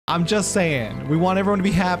I'm just saying. We want everyone to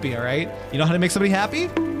be happy, all right? You know how to make somebody happy?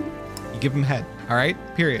 You give them head, all right?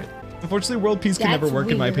 Period. Unfortunately, world peace can never work,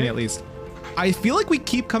 in my opinion, at least. I feel like we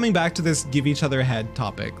keep coming back to this give each other head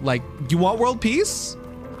topic. Like, do you want world peace?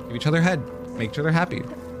 Give each other head. Make each other happy.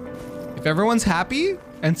 If everyone's happy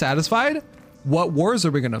and satisfied, what wars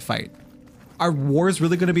are we gonna fight? Are wars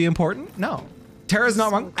really gonna be important? No. Tara's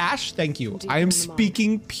not wrong. Ash, thank you. I am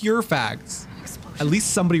speaking pure facts. At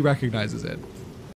least somebody recognizes it.